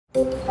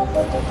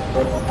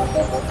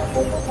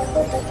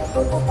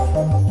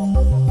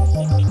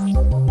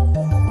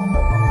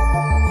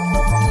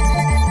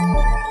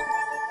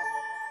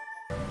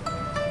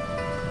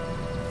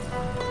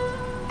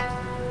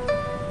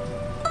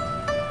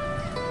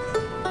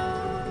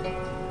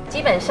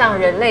基本上，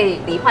人类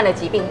罹患的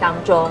疾病当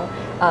中，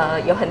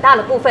有很大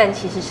的部分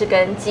其实是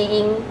跟基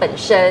因本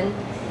身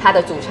它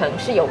的组成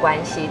是有关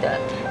系的。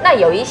那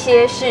有一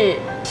些是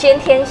先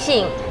天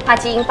性，它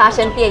基因发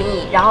生变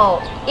异，然后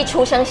一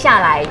出生下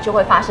来就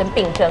会发生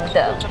病症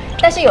的。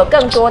但是有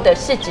更多的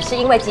是只是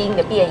因为基因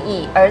的变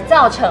异而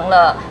造成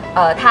了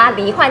它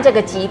罹患这个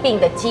疾病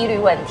的几率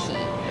问题。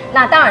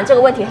那当然这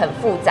个问题很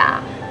复杂，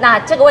那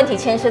这个问题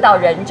牵涉到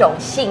人种、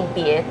性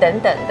别等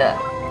等的。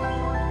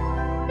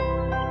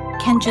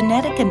Can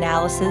genetic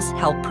analysis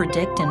help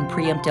predict and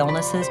preempt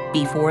illnesses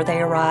before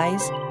they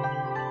arise?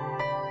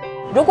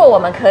 如果我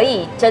们可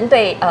以针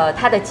对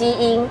它的基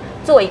因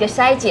做一个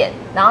筛检，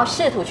然后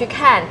试图去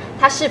看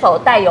它是否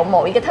带有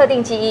某一个特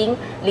定基因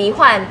罹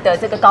患的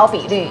这个高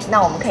比率，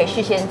那我们可以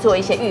事先做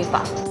一些预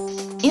防。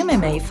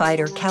MMA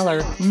fighter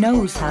Keller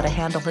knows how to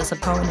handle his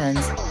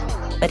opponents,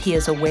 but he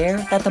is aware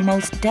that the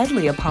most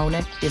deadly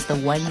opponent is the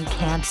one you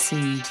can't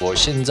see. 我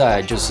现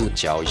在就是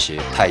教一些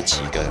太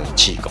极跟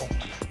气功。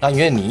那因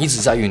为你一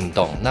直在运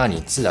动，那你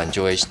自然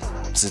就会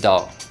知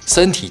道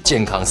身体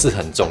健康是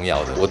很重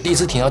要的。我第一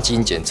次听到基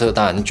因检测，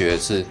当然觉得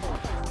是，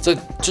这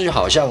就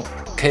好像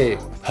可以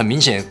很明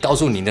显告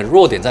诉你的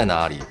弱点在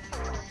哪里，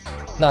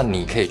那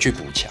你可以去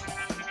补强。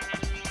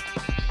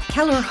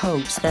Keller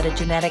hopes that a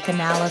genetic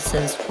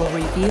analysis will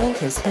reveal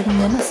his hidden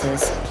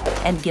nemesis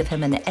and give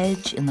him an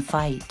edge in the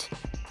fight.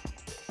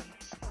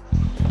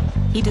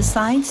 He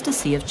decides to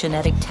see if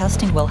genetic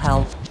testing will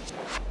help.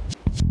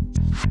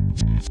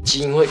 基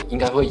因应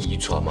该会遗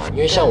传嘛？因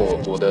为像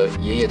我的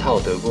爷爷他有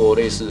得过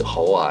类似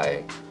喉癌，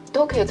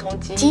都可以从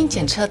基因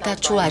检测带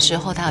出来之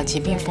后，它有疾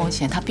病风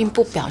险，它并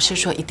不表示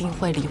说一定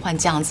会罹患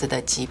这样子的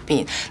疾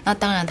病。那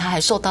当然，它还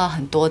受到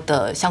很多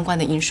的相关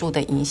的因素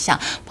的影响，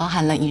包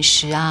含了饮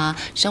食啊、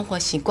生活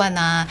习惯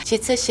啊，其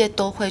实这些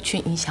都会去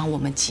影响我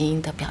们基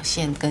因的表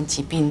现跟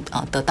疾病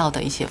得到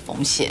的一些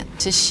风险。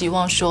是希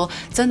望说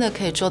真的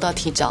可以做到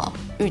提早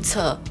预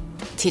测、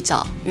提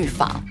早预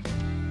防。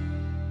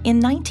In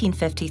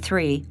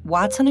 1953,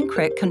 Watson and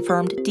Crick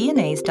confirmed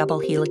DNA's double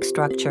helix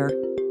structure.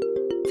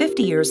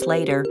 50 years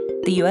later,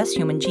 the U.S.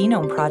 Human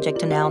Genome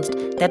Project announced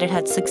that it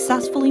had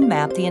successfully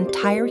mapped the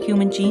entire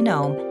human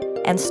genome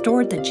and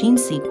stored the gene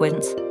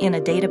sequence in a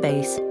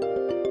database.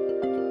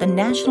 The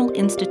National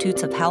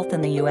Institutes of Health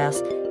in the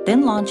U.S.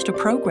 then launched a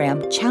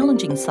program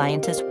challenging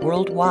scientists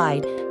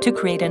worldwide to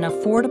create an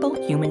affordable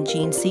human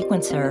gene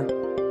sequencer.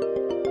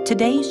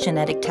 Today's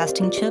genetic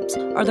testing chips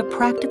are the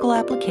practical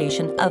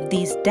application of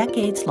these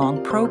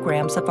decades-long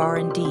programs of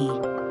R&D.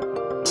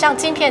 像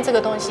晶片这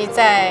个东西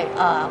在，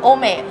欧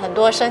美很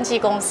多生技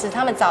公司，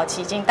他们早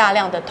期已经大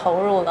量的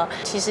投入了。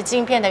其实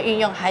晶片的运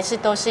用还是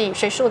都是以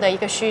学术的一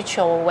个需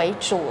求为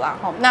主啦。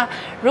那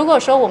如果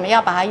说我们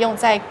要把它用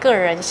在个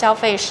人消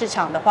费市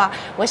场的话，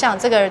我想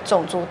这个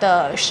种族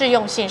的适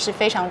用性是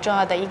非常重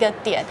要的一个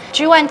点。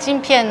G1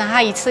 晶片呢，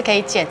它一次可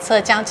以检测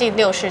将近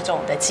60种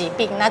的疾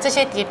病。那这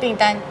些疾病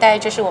大概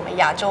就是我们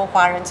亚洲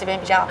华人这边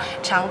比较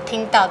常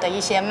听到的一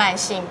些慢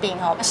性病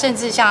哦，甚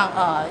至像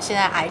现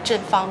在癌症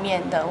方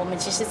面的，我们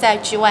其实在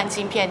G1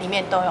 晶片里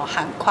面都有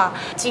涵括。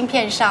晶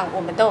片上我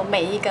们都有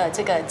每一个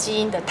这个基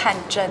因的探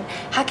针，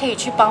它可以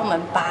去帮我们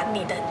把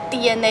你的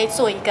DNA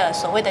做一个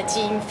所谓的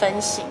基因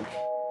分型。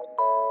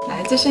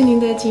来，这是您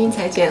的基因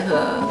裁剪盒。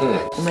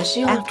我们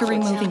是用 After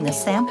removing the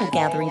sample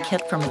gathering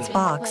kit from its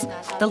box,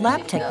 the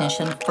lab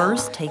technician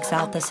first takes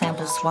out the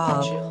sample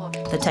swab.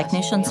 The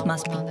technicians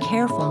must be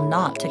careful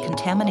not to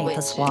contaminate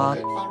the swab.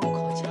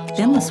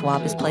 Then the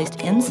swab is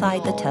placed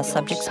inside the test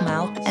subject's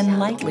mouth and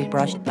lightly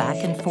brushed back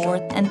and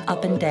forth and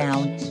up and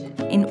down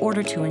in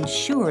order to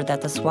ensure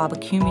that the swab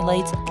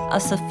accumulates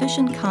a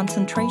sufficient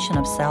concentration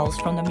of cells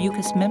from the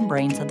mucous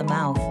membranes of the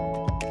mouth.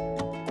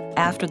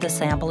 After the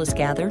sample is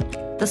gathered,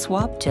 the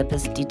swab tip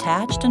is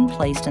detached and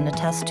placed in a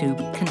test tube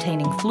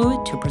containing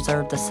fluid to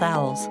preserve the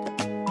cells.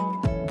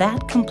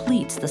 That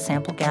completes the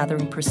sample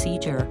gathering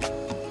procedure.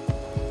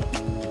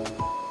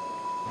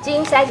 基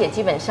因筛检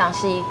基本上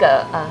是一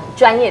个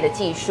专业的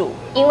技术，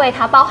因为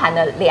它包含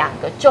了2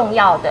个重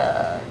要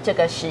的这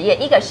个实验，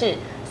一个是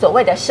所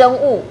谓的生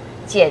物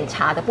检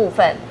查的部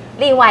分，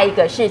另外一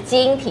个是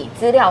基因体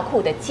资料库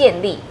的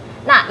建立。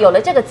那有了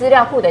这个资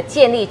料库的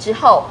建立之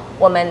后，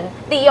我们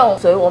利用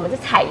所谓我们的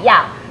采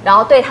样，然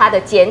后对它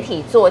的简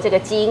体做这个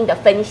基因的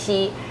分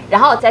析，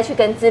然后再去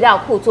跟资料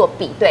库做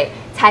比对，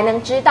才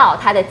能知道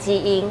它的基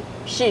因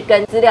是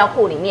跟资料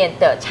库里面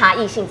的差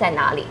异性在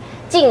哪里。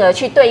进而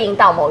去对应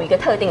到某一个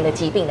特定的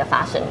疾病的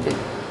发生率。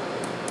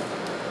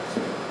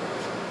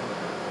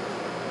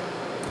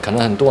可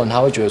能很多人他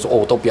会觉得说，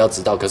我都不要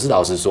知道。可是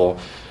老实说，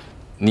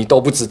你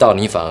都不知道，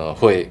你反而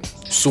会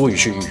疏于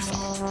去预防。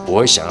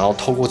我会想要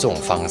透过这种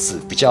方式，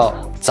比较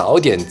早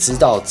一点知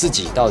道自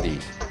己到底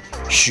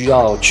需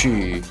要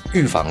去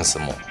预防什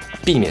么，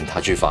避免它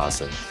去发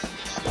生。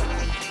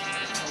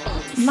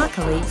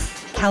Luckily,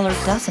 Keller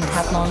doesn't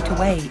have long to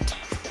wait.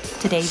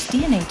 Today's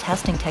DNA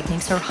testing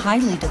techniques are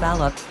highly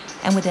developed,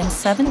 and within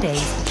 7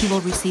 days, he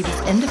will receive his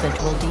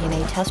individual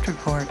DNA test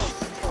report.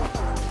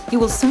 He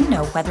will soon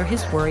know whether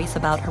his worries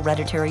about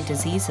hereditary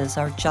diseases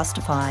are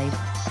justified.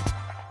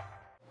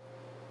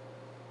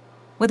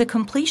 With the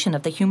completion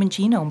of the Human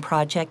Genome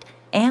Project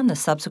and the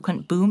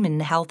subsequent boom in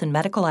health and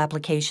medical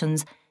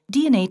applications,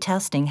 DNA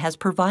testing has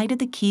provided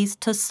the keys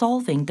to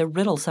solving the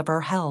riddles of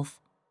our health.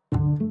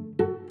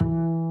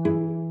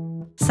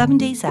 7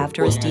 days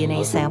after his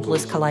DNA sample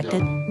is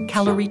collected,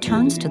 Keller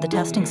returns to the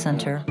testing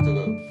center.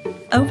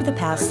 Over the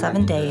past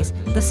 7 days,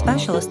 the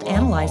specialist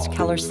analyzed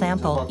Keller's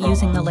sample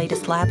using the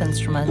latest lab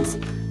instruments.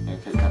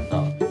 先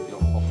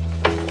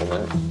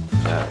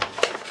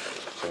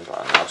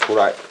把它拿出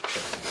来，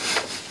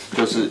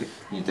就是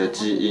你的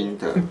基因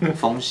的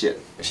风险。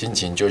心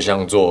情就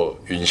像坐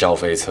云霄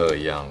飞车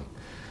一样，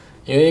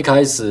因为一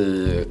开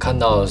始看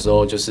到的时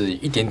候就是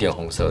一点点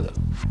红色的，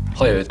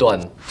后有一段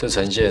就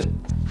呈现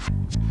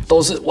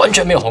都是完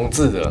全没有红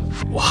字的，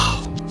哇！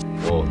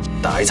我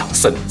打一场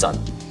胜战，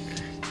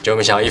就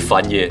没想到一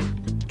翻页，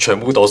全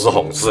部都是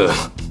红色。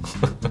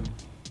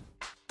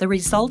The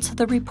results of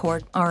the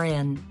report are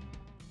in.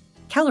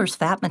 Keller's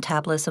fat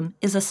metabolism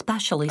is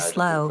especially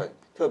slow,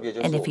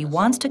 and if he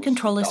wants to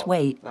control his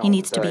weight, he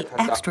needs to be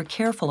extra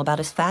careful about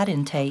his fat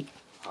intake.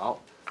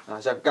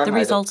 The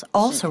results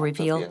also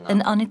reveal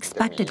an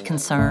unexpected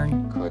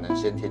concern.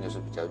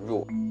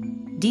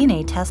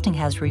 DNA testing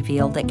has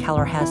revealed that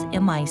Keller has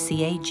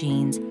MICA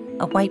genes,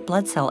 a white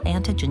blood cell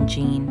antigen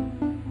gene.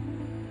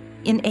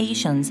 In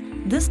Asians,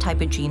 this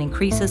type of gene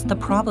increases the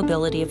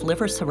probability of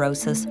liver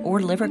cirrhosis or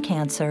liver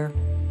cancer.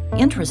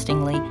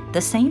 Interestingly,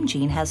 the same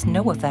gene has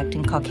no effect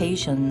in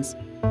Caucasians.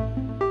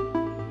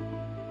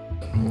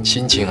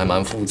 心情还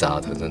蛮复杂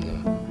的，真的。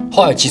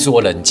后来其实我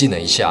冷静了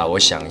一下，我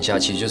想一下，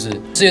其实就是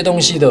这些东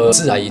西的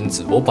致癌因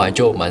子，我本来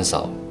就蛮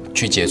少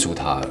去接触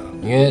它了，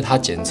因为它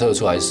检测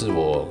出来是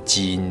我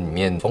基因里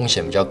面风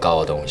险比较高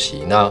的东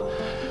西。那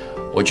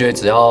我觉得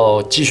只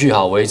要继续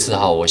好维持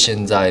好我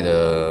现在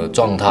的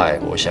状态，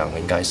我想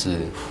应该是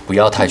不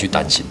要太去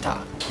担心它，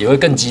也会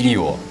更激励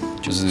我，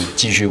就是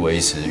继续维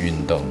持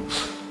运动。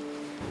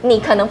你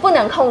可能不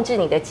能控制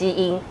你的基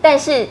因，但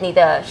是你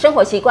的生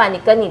活习惯，你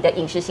跟你的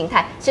饮食形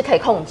态是可以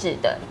控制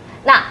的。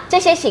那这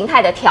些形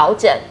态的调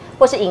整，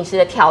或是饮食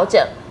的调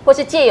整，或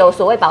是借由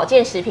所谓保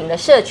健食品的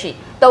摄取，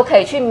都可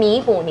以去弥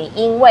补你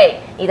因为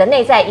你的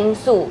内在因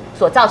素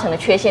所造成的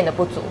缺陷的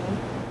不足。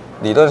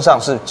理论上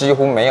是几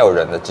乎没有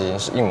人的基因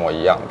是一模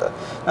一样的。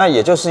那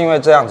也就是因为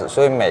这样子，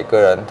所以每个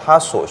人他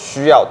所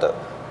需要的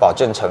保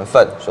健成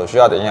分、所需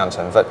要的营养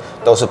成分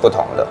都是不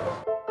同的。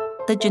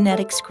The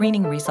genetic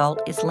screening result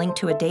is linked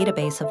to a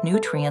database of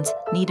nutrients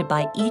needed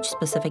by each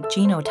specific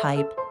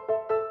genotype.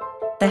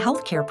 The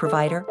healthcare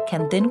provider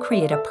can then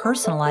create a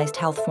personalized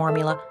health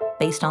formula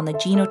based on the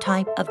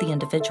genotype of the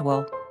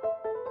individual.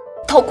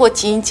 透过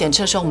基因检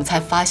测的时候，我们才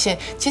发现，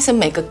其实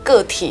每个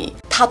个体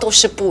它都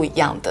是不一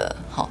样的。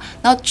好，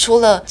那除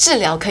了治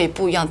疗可以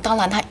不一样，当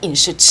然他饮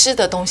食吃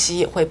的东西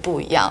也会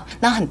不一样。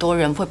那很多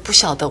人会不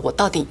晓得我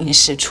到底饮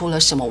食出了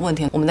什么问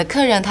题。我们的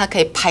客人他可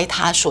以拍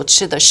他所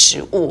吃的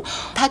食物，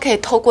他可以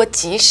透过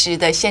即时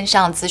的线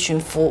上咨询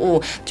服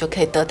务，就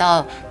可以得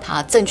到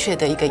他正确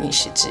的一个饮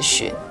食资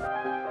讯。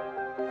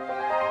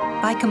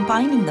By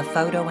combining the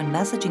photo and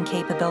messaging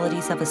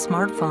capabilities of a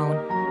smartphone,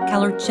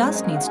 Keller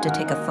just needs to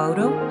take a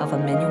photo of a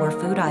menu or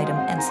food item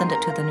and send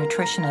it to the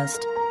nutritionist.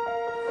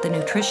 The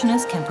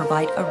nutritionist can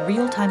provide a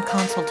real-time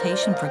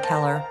consultation for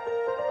Keller.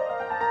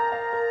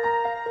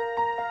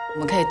 我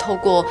们可以透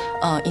过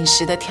饮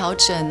食的调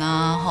整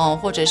啊，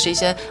或者是一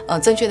些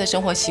正确的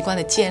生活习惯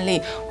的建立，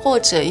或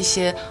者一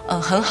些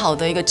很好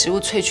的一个植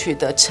物萃取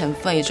的成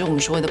分，也就是我们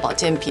所谓的保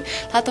健品，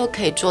它都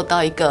可以做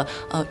到一个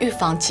预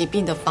防疾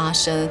病的发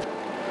生。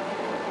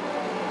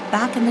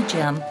Back in the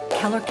gym,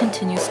 Keller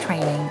continues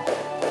training.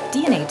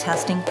 DNA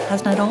testing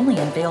has not only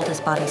unveiled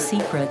his body's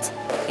secrets,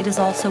 it has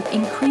also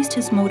increased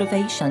his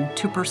motivation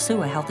to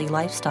pursue a healthy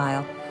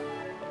lifestyle.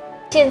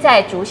 现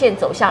在逐渐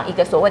走向一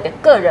个所谓的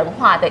个人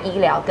化的医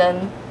疗跟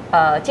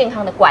健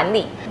康的管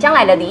理。将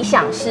来的理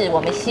想是我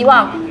们希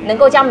望能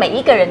够将每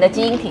一个人的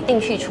基因体定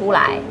序出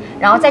来，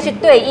然后再去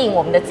对应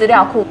我们的资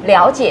料库，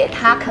了解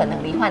他可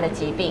能罹患的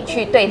疾病，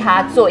去对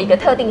他做一个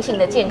特定性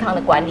的健康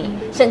的管理，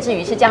甚至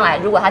于是将来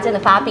如果他真的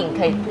发病，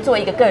可以做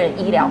一个个人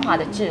医疗化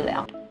的治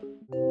疗。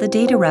The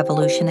data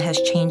revolution has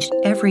changed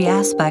every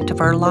aspect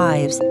of our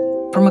lives,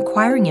 from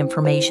acquiring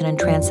information and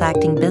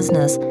transacting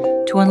business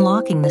to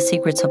unlocking the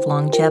secrets of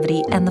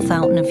longevity and the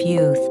fountain of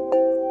youth.